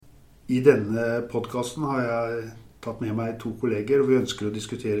I denne podcasten har jeg tatt med meg 2 kolleger, og vi ønsker å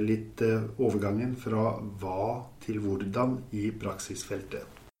diskutere litt overgangen fra hva til hvordan I praksisfeltet.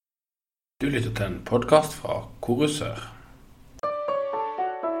 Du lytter til en podcast fra Korusør.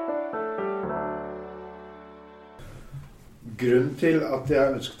 Grunnen til at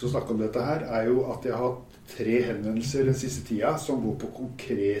jeg ønsket å snakke om dette her, jo at jeg har hatt 3 henvendelser den siste tida som går på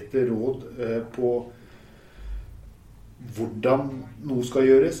konkrete råd på hvordan noe skal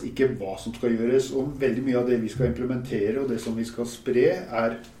gjøres, ikke hva som skal gjøres, og veldig mye av det vi skal implementere og det som vi skal spre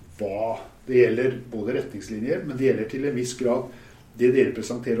hva. Det gjelder både retningslinjer, men det gjelder til en viss grad det dere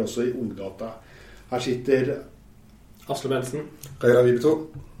presenterer også I Ungdata. Her sitter Asle Bensen, Reidar Vibeto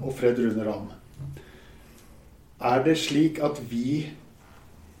og Fred Rune Ramm. Det slik at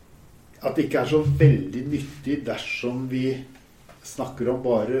det ikke så veldig nyttig dersom vi snakker om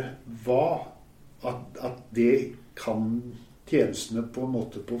bare hva, at det kan tjenestene på en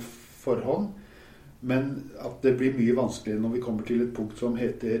måte på forhånd, men at det blir mye vanskeligere når vi kommer til et punkt som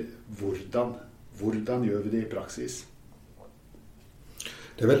heter hvordan. Hvordan gjør vi det I praksis?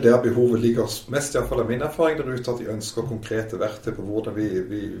 Det vel der behovet ligger mest, I hvert fall av min erfaring der ute, at de ønsker konkrete verktøy på hvordan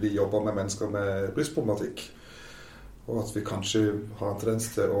vi jobber med mennesker med rusproblematikk. Og at vi kanskje har en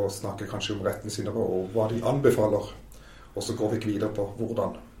tendens til å snakke kanskje om retningslinjer og hva de anbefaler, og så går vi ikke videre på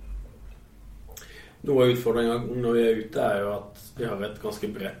hvordan. Noe av utfordringen når vi ute jo at vi har et ganske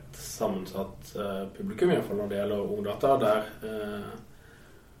bredt sammensatt publikum, I hvert fall når det gjelder Ungdata, der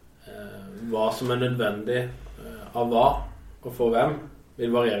hva som nødvendig av hva og for hvem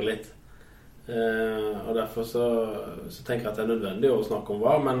vil variere litt. Og derfor så tenker jeg at det nødvendig å snakke om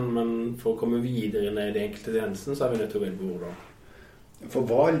hva, men for å komme videre ned I de enkelte tjenesten, så vi nødt til å gå inn på hvordan. For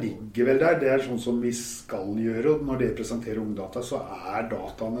hva ligger vel der? Det sånn som vi skal gjøre, og når dere presenterer Ungdata, så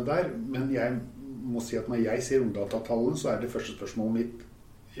dataene der, men jeg må si at når jeg ser Ungdata-tallene, så det første spørsmålet mitt,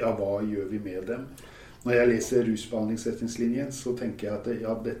 hva gjør vi med dem? Når jeg leser rusbehandlingsretningslinjen, så tenker jeg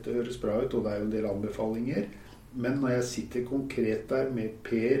at dette høres bra ut, og det jo en del anbefalinger, men når jeg sitter konkret der med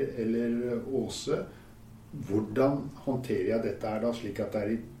Per eller Åse, hvordan håndterer jeg dette da, slik at det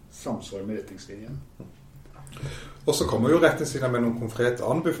I samsvar med retningslinjen? Og så kommer jo retningslinjer med noen konkrete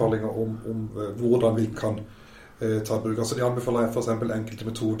anbefalinger om hvordan vi kan ta bruk. Altså de anbefaler for eksempel enkelte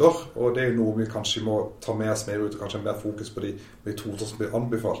metoder, og det jo noe vi kanskje må ta med oss mer ut, og kanskje mer fokus på de metoder som blir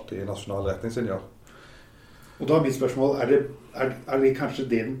anbefalt I nasjonale retningslinjer. Og da mitt spørsmål, det kanskje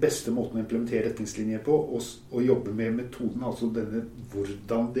den beste måten å implementere retningslinjer på, å jobbe med metoden, altså denne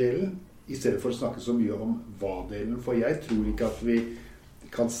hvordan-delen, I stedet for å snakke så mye om hva-delen, for jeg tror ikke at vi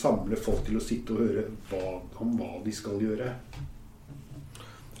kan samle folk til å sitte og høre om hva de skal gjøre.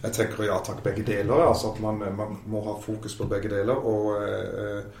 Jeg tenker takk begge deler, altså at man må ha fokus på begge deler,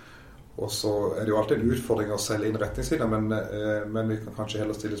 og så det jo alltid en utfordring å selge inn retningslinjer, men vi kan kanskje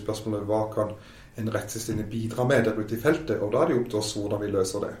heller stille spørsmålet hva kan en retningslinje bidra med der ute I feltet, og da det jo opp til oss hvordan vi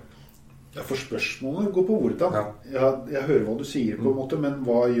løser det. Ja, for spørsmålet går på hvordan. Ja. Jeg hører hva du sier på en måte, men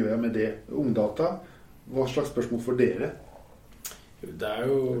hva gjør jeg med det? Ungdata, hva slags spørsmål for dere? Det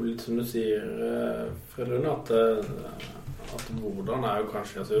jo litt som du sier, Fredrun, at hvordan jo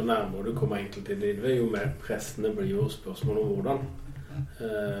kanskje, altså jo nærmere du kommer enkeltindividet, jo mer pressende blir jo spørsmål om hvordan,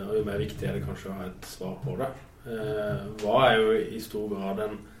 og jo mer viktig det kanskje å ha et svar på det. Hva jo I stor grad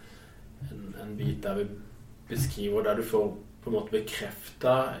en bit der vi beskriver, der du får på en måte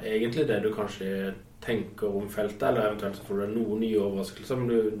bekreftet egentlig det du kanskje tenker om feltet, eller eventuelt så får du noen nye overraskelser,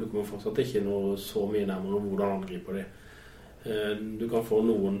 men du kommer fortsatt ikke noe så mye nærmere hvordan angriper de. Du kan få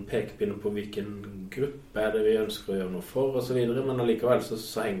noen pekepinner på hvilken gruppe det vi ønsker å gjøre noe for og så videre, men allikevel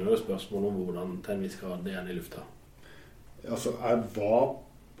så henger det jo spørsmål om hvordan til en viss grad det I lufta. Altså hva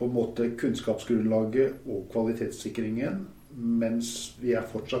på en måte kunnskapsgrunnlaget og kvalitetssikringen, mens vi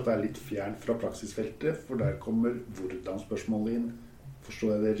fortsatt litt fjern fra praksisfeltet, for der kommer hvordan-spørsmålet inn.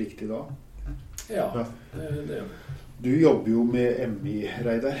 Forstår jeg det riktig da? Ja. Det gjør vi. Du jobber jo med MI,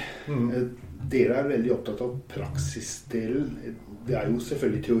 Reidar. Dere veldig opptatt av praksisdelen. Det jo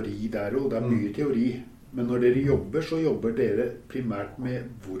selvfølgelig teori der, og det mye teori. Men når dere jobber, så jobber dere primært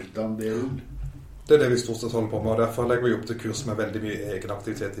med hvordan-delen. Det det vi stort sett holder på med, og derfor legger vi opp til kurs med veldig mye egen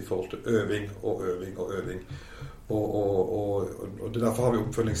aktivitet I forhold til øving og øving og øving. Og derfor har vi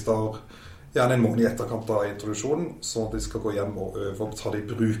oppfølgingsdager gjerne en måned I etterkant av introduksjonen, så de skal gå hjem og øve og ta det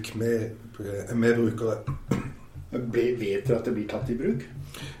I bruk med brukere. Vet dere at det blir tatt I bruk?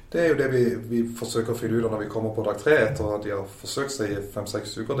 Det jo det vi forsøker å finne ut av når vi kommer på dag 3 etter at de har forsøkt seg I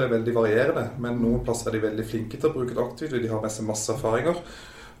 5-6 uker. Det veldig varierende, men noen plasser de veldig flinke til å bruke det aktivt, de har med seg masse erfaringer,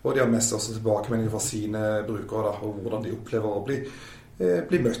 og de har med seg også tilbakemeldinger fra sine brukere, og hvordan de opplever å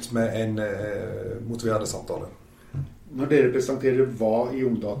bli møtt med en motiverende samtale. Når dere presenterer hva I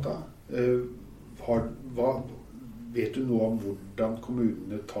Ungdata, Vet du noe om hvordan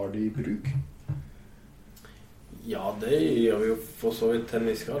kommunene tar det i bruk? Ja, det gjør vi jo for så vidt til en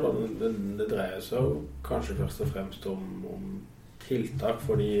viss grad. Det dreier seg jo kanskje først og fremst om tiltak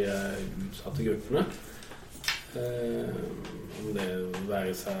for de utsatte gruppene. Om det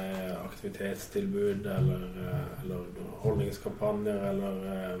være seg aktivitetstilbud eller holdningskampanjer eller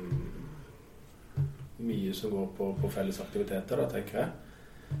mye som går på felles aktiviteter, da tenker jeg.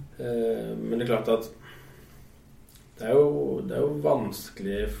 Men det er klart at det er jo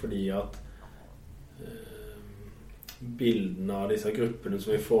vanskelig fordi at bildene av disse gruppene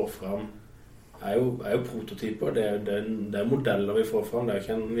som vi får fram er jo prototyper. Det er modeller vi får fram, det er jo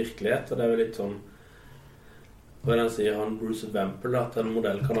ikke en virkelighet, og det er jo litt sånn hva den sier han Bruce Wemple, at en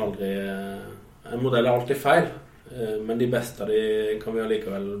modell er alltid feil, men de beste av de kan vi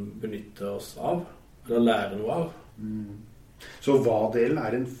allikevel benytte oss av eller lære noe av. Så hva-delen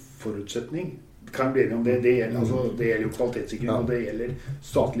er en forutsetning. Kan bli enig om det. Det gjelder jo kvalitetssikring, og det gjelder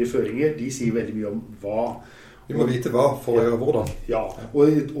statlige føringer. De sier veldig mye om hva. Vi må vite hva for å gjøre hvordan. Ja,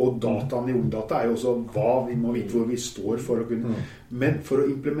 og dataen i Ungdata er jo også hva. Vi må vite hvor vi står for å kunne. Men for å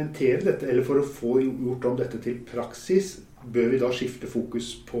implementere dette, eller for å få gjort om dette til praksis, bør vi da skifte fokus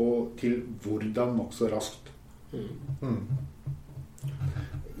til hvordan nok så raskt.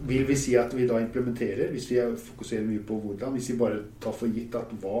 Vil vi si at vi da implementerer, hvis vi fokuserer mye på hvordan, hvis vi bare tar for gitt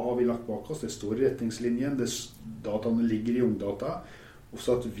at hva har vi lagt bak oss, det står i retningslinjen, dataene ligger i Ungdata, og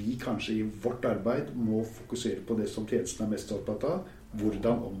så at vi kanskje i vårt arbeid må fokusere på det som tjenesten er mest opptatt av,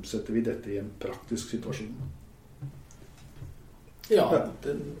 hvordan omsetter vi dette i en praktisk situasjon? Ja,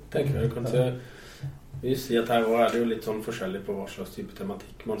 det tenker jeg kan se. Vi sier at her er det jo litt sånn forskjellig på hva slags type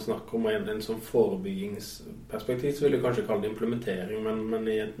tematikk man snakker om. En sånn forebyggingsperspektiv så vil jeg kanskje kalle det implementering, men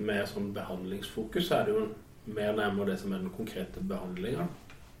i et mer sånn behandlingsfokus er det jo mer nærmere det som er den konkrete behandlingen.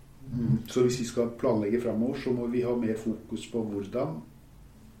 Så hvis vi skal planlegge fremover, så må vi ha mer fokus på hvordan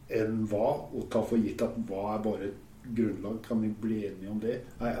enn hva, og ta for gitt at hva er bare et grunnlag. Kan vi bli enige om det?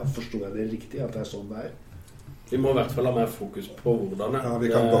 Forstår jeg det riktig, at det er sånn det er? Vi må i hvert fall ha mer fokus på hvordan. Ja, vi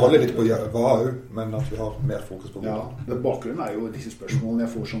kan beholde litt på hva òg, men at vi har mer fokus på hvordan. Ja, bakgrunnen er jo disse spørsmålene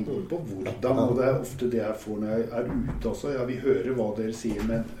jeg får som går på hvordan, og det er ofte det jeg får når jeg er ute også. Ja, vi hører hva dere sier,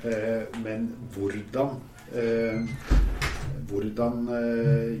 men hvordan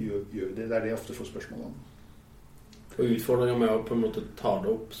gjør vi det? Det er det jeg ofte får spørsmål om. Og utfordringen med å på en måte ta det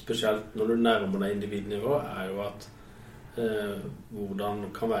opp, spesielt når du nærmer deg individnivå, er jo at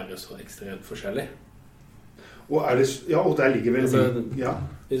hvordan kan være så ekstremt forskjellig. Og der ligger vel på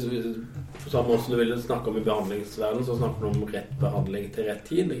samme måte som du ville snakke om i behandlingsverdenen, så snakker du om rett behandling til rett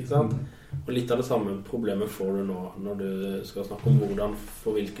tid, ikke sant? Og litt av det samme problemet får du nå når du skal snakke om hvordan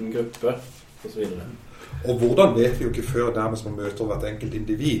for hvilken gruppe og så videre. Og hvordan vet vi jo ikke før nærmest man møter hvert enkelt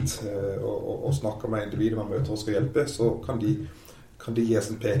individ og snakker med individet man møter og skal hjelpe, så kan de gi oss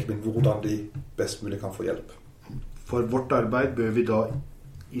en pekepinn hvordan de best mulig kan få hjelp. For vårt arbeid bør vi da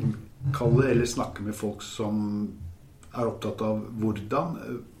innkalle eller snakke med folk som er opptatt av hvordan.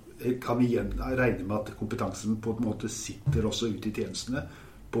 Kan vi regne med at kompetansen på en måte sitter også ute i tjenestene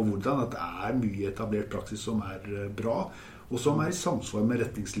på hvordan, at det er mye etablert praksis som er bra, og som er i samsvar med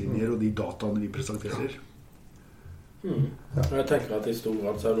retningslinjer og de dataene vi presenterer. Jeg tenker at i stor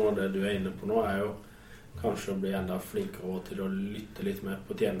grad så er noe av det du er inne på nå er jo kanskje å bli enda flinkere til å lytte litt mer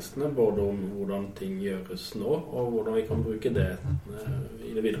på tjenestene, både om hvordan ting gjøres nå, og hvordan vi kan bruke det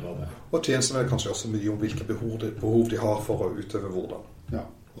i det videre arbeidet. Og tjenestene er kanskje også mye om hvilke behov de har for å utøve hvordan. Ja,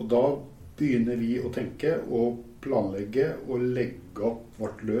 og da begynner vi å tenke og planlegge og legge opp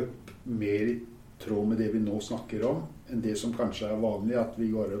vårt løp mer i tråd med det vi nå snakker om, enn det som kanskje er vanlig, at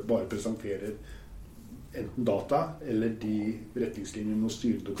vi bare presenterer enten data eller de retningslinjene og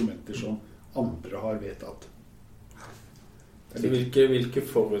styredokumenter som andre har vedtatt. Så hvilke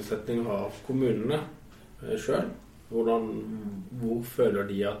forutsetninger har kommunene selv? Hvor føler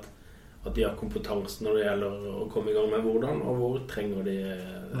de at de har kompetansen når det gjelder å komme i gang med hvordan, og hvor trenger de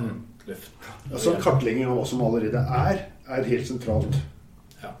et løft? Altså kartlegging av hva som allerede er helt sentralt.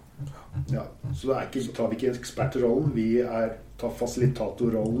 Ja, så tar vi ikke ekspertrollen, vi tar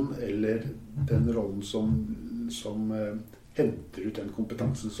fasilitatorrollen eller den rollen som henter ut den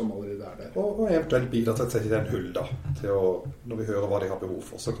kompetansen som allerede er der. Og eventuelt bidra til å sette den hull da, når vi hører hva de har behov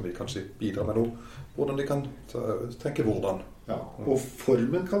for, så kan vi kanskje bidra med noe, hvordan de kan tenke hvordan. Ja, og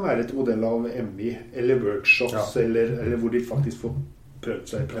formen kan være et modell av MI, eller workshops, eller hvor de faktisk får prøvd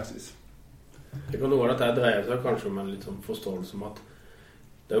seg i praksis. Det kan noe av dette dreier seg kanskje om en litt sånn forståelse om at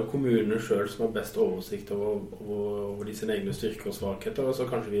det er jo kommunene selv som har best oversikt over de sine egne styrker og svakheter, og så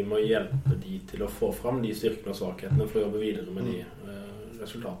kanskje vi må hjelpe de til å få fram de styrkene og svakhetene for å jobbe videre med de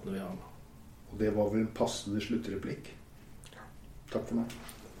resultatene vi har nå. Og det var vel en passende sluttreplikk. Takk for nå.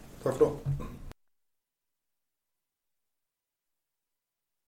 Takk for nå.